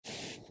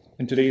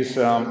In today's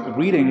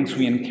readings,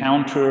 we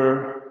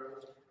encounter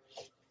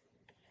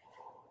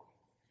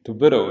the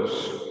widows,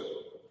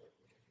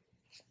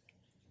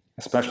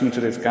 especially in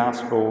today's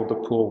gospel, the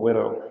poor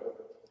widow.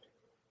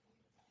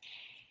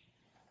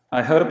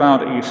 I heard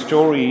about a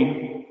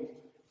story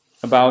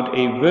about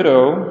a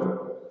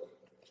widow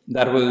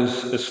that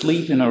was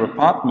asleep in her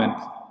apartment.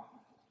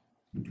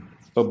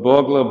 A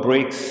burglar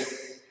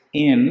breaks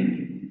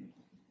in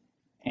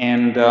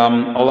and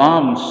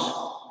alarms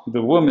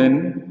the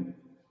woman.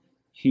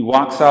 He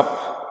walks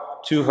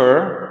up to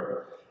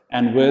her,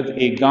 and with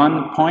a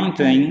gun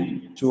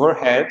pointing to her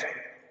head,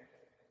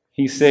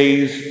 he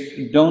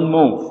says, "Don't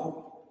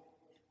move.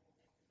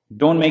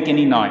 Don't make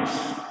any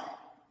noise.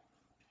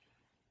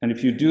 And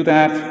if you do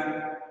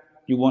that,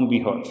 you won't be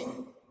hurt."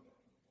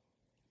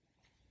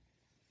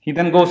 He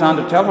then goes on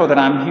to tell her that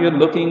I'm here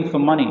looking for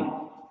money.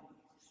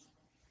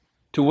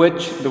 To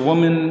which the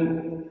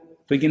woman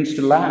begins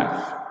to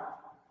laugh.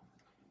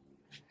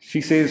 She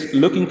says,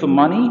 "Looking for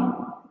money?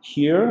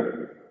 Here?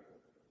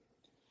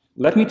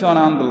 Let me turn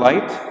on the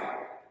light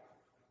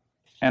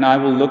and I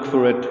will look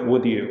for it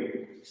with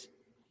you."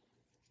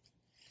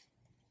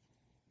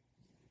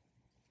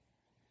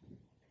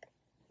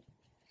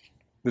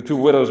 The two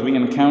widows we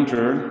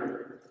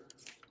encounter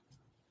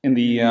in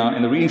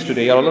the readings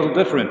today are a little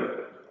different.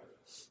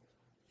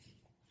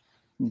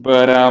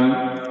 But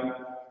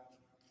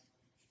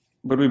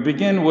we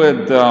begin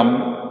with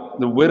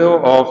the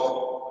widow of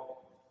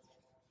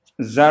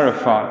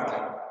Zarephath,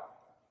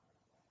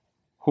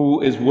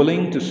 who is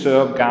willing to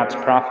serve God's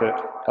prophet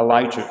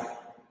Elijah.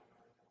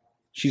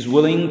 She's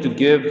willing to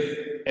give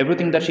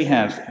everything that she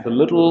has, the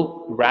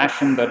little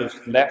ration that is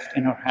left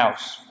in her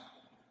house.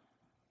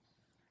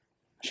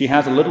 She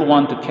has a little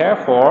one to care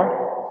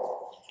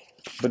for,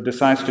 but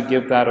decides to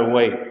give that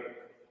away.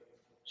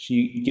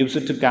 She gives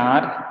it to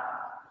God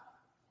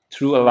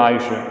through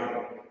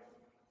Elijah.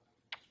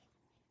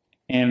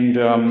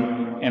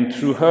 And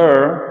through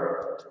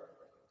her,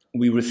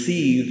 we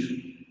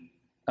receive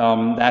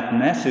that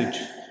message,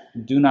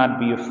 do not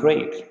be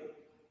afraid.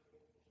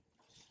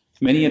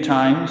 Many a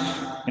times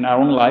in our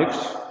own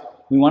lives,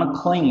 we want to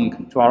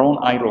cling to our own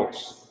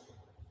idols,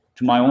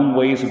 to my own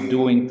ways of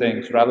doing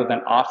things, rather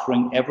than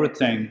offering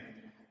everything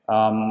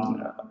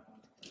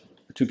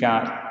to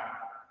God.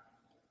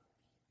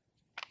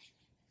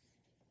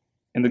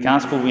 In the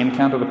gospel, we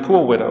encounter the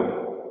poor widow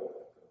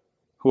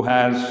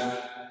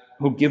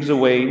who gives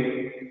away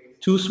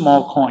 2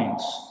 small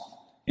coins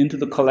into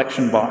the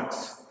collection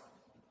box.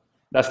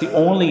 That's the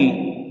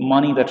only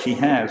money that she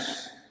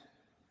has,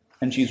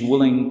 and she's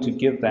willing to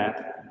give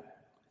that.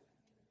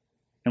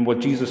 And what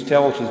Jesus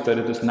tells us that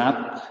it is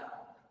not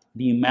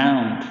the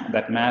amount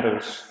that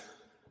matters,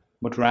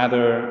 but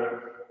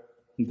rather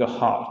the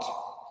heart.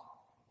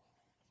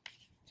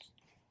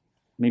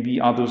 Maybe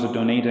others are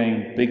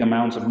donating big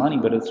amounts of money,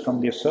 but it's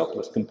from their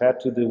surplus. Compared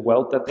to the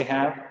wealth that they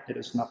have, it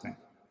is nothing.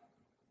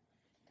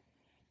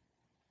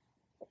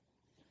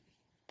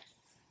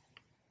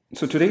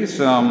 So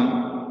today's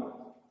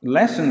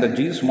lesson that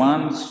Jesus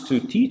wants to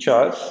teach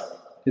us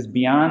is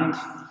beyond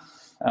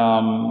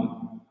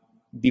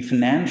the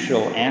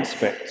financial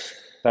aspects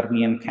that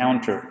we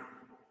encounter,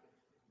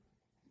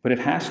 but it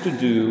has to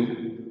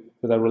do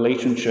with our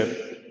relationship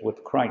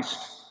with Christ.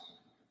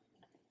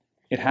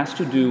 It has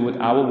to do with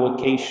our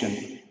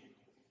vocation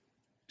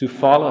to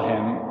follow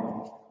Him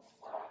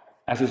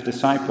as His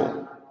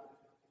disciple.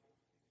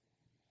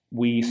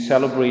 We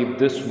celebrate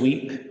this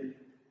week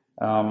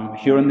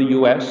here in the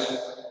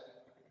U.S.,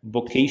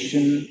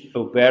 Vocation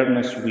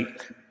Awareness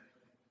Week.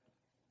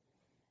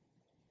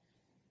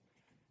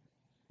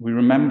 We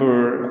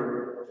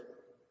remember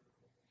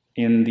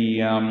in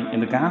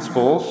the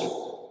Gospels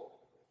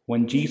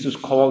when Jesus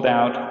called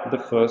out the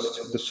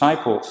first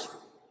disciples,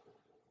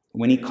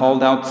 when He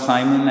called out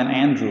Simon and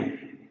Andrew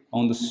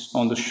on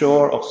the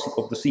shore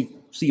of the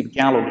Sea of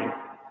Galilee.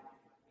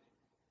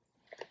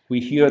 We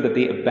hear that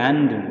they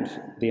abandoned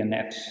their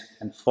nets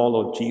and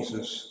followed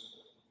Jesus.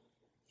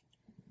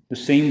 The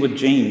same with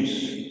James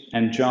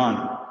and John.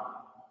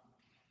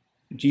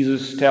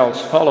 Jesus tells,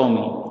 "Follow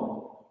me."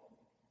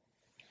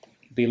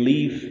 They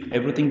leave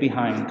everything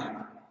behind,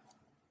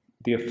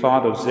 their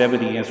father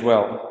Zebedee as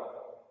well,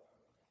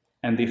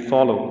 and they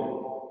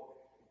follow.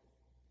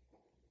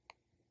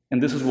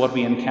 And this is what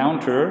we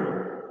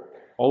encounter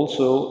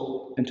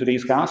also in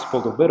today's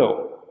gospel, the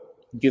widow,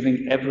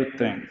 giving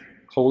everything,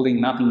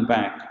 holding nothing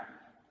back,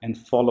 and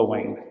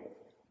following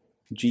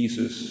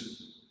Jesus.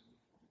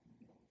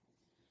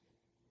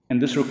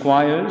 And this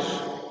requires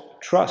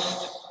trust.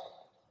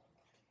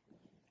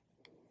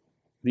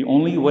 The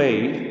only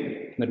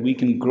way that we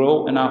can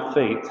grow in our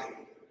faith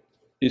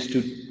is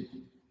to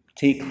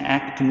make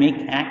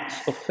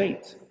acts of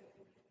faith,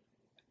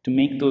 to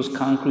make those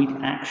concrete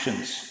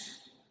actions.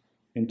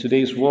 In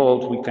today's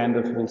world, we kind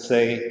of will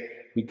say,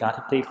 we got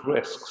to take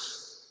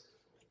risks.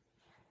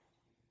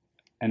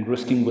 And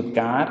risking with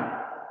God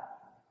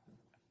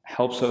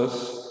helps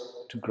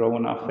us to grow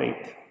in our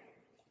faith.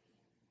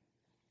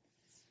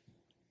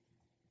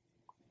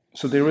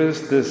 So there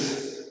is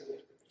this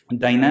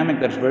dynamic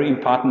that's very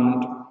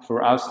important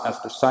for us as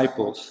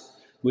disciples,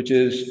 which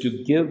is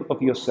to give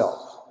of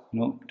yourself,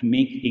 to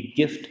make a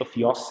gift of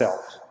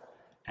yourself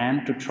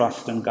and to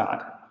trust in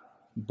God.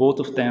 Both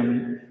of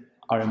them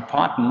are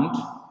important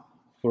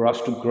for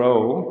us to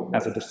grow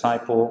as a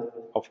disciple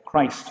of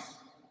Christ.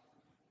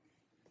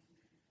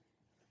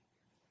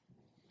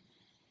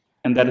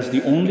 And that is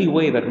the only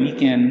way that we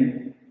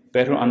can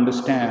better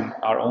understand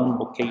our own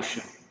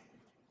vocation.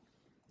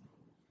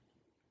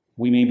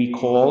 We may be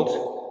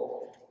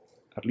called,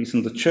 at least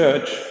in the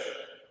church,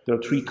 there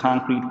are 3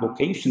 concrete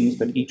vocations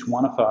that each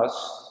one of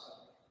us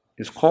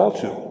is called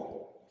to.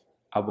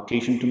 Our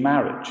vocation to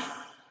marriage,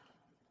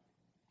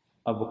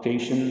 our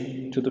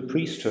vocation to the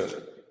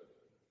priesthood,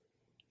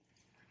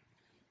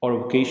 or a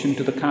vocation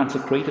to the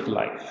consecrated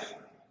life.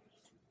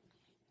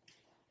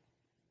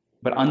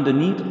 But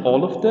underneath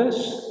all of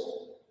this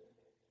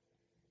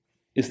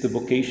is the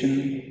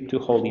vocation to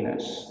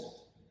holiness.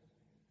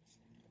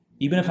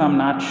 Even if I'm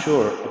not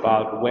sure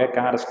about where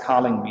God is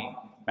calling me,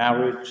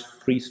 marriage,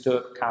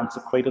 priesthood,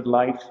 consecrated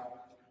life,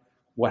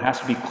 what has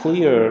to be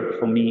clear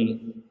for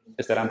me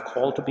is that I'm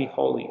called to be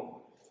holy,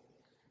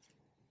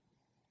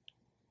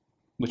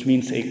 which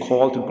means a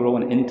call to grow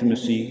in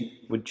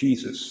intimacy with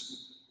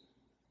Jesus.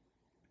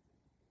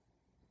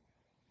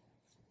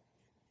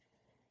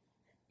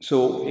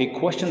 So a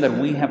question that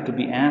we have to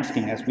be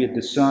asking as we are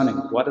discerning,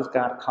 what is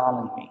God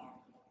calling me,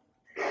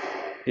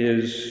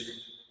 is,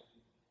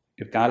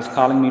 if God is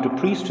calling me to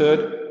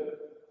priesthood,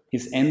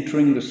 is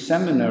entering the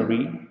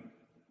seminary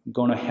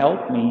going to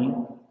help me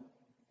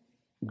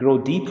grow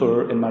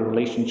deeper in my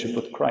relationship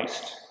with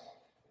Christ?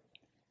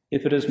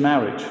 If it is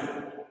marriage,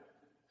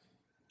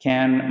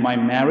 can my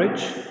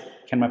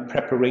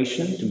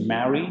preparation to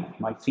marry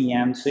my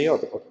fiancé or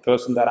the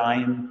person that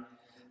I'm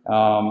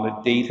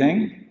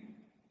dating,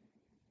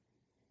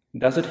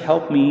 does it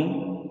help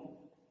me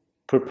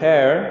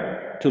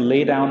prepare to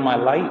lay down my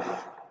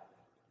life?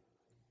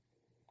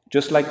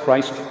 Just like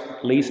Christ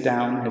lays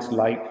down his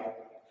life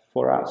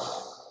for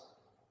us.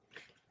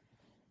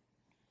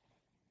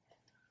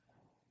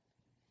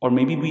 Or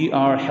maybe we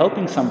are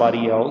helping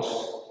somebody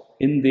else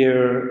in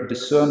their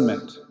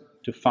discernment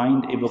to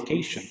find a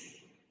vocation.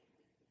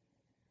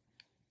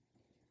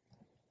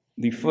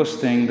 The first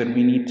thing that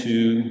we need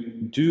to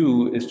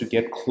do is to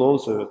get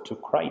closer to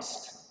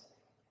Christ.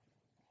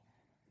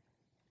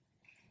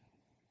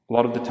 A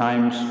lot of the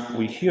times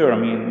we hear,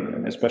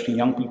 especially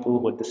young people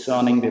who are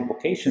discerning their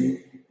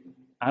vocation,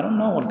 I don't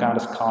know what God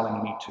is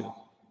calling me to.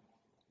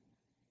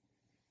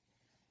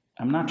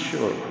 I'm not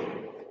sure.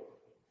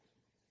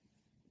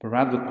 But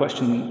rather the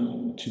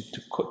question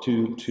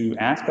to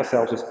ask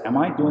ourselves is, am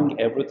I doing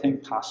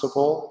everything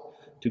possible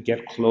to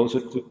get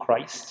closer to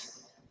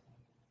Christ?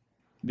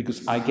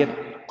 Because I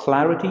get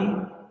clarity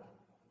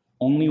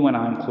only when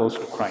I'm close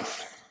to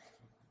Christ,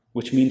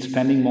 which means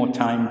spending more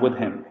time with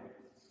him,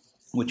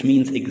 which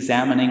means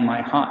examining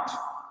my heart.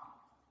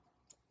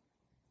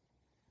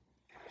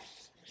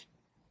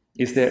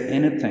 Is there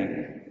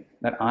anything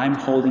that I'm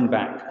holding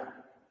back?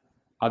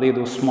 Are they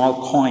those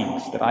small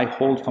coins that I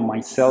hold for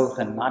myself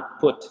and not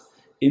put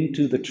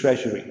into the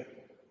treasury?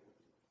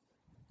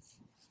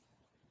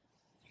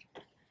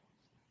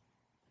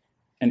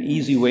 An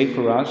easy way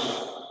for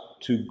us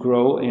to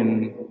grow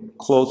in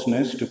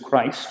closeness to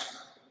Christ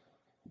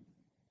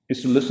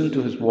is to listen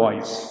to his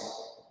voice.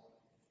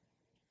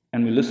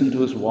 And we listen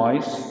to his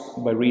voice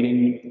by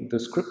reading the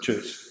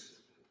scriptures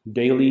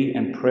daily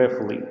and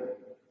prayerfully.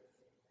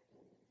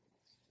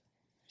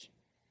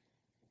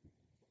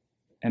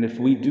 And if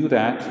we do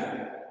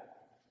that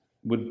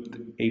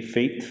with a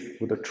faith,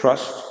 with a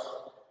trust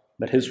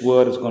that his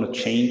word is going to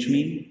change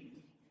me,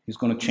 he's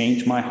going to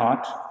change my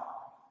heart,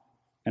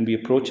 and we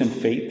approach in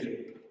faith,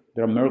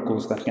 there are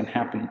miracles that can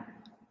happen.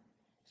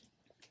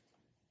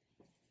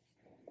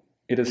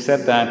 It is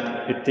said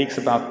that it takes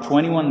about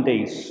 21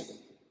 days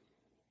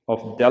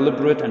of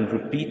deliberate and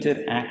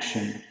repeated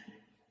action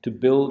to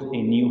build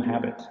a new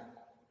habit.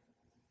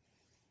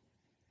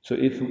 So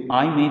if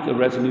I make a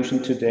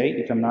resolution today,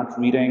 if I'm not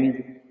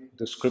reading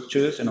the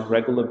scriptures on a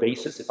regular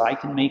basis, if I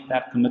can make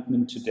that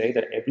commitment today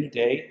that every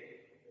day,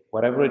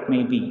 whatever it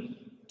may be,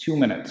 2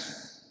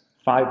 minutes,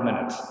 5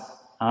 minutes,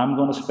 I'm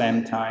going to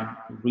spend time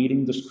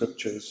reading the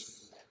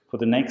scriptures for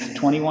the next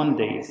 21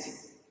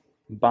 days,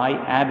 by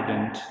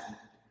Advent,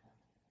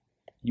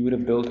 you would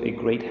have built a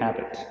great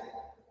habit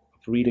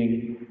of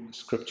reading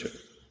scripture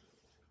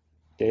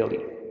daily.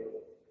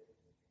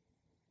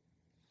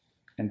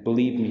 And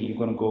believe me, you're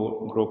going to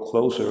grow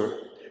closer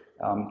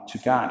to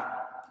God.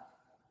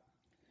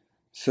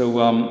 So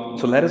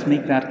let us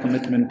make that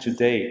commitment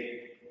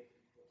today.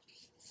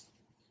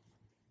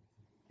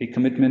 A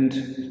commitment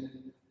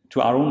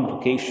to our own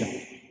vocation,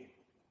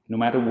 no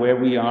matter where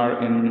we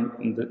are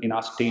in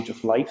our stage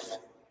of life,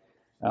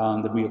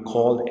 that we are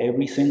called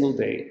every single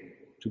day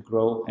to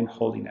grow in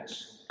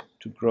holiness,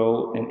 to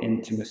grow in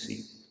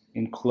intimacy,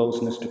 in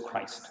closeness to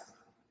Christ.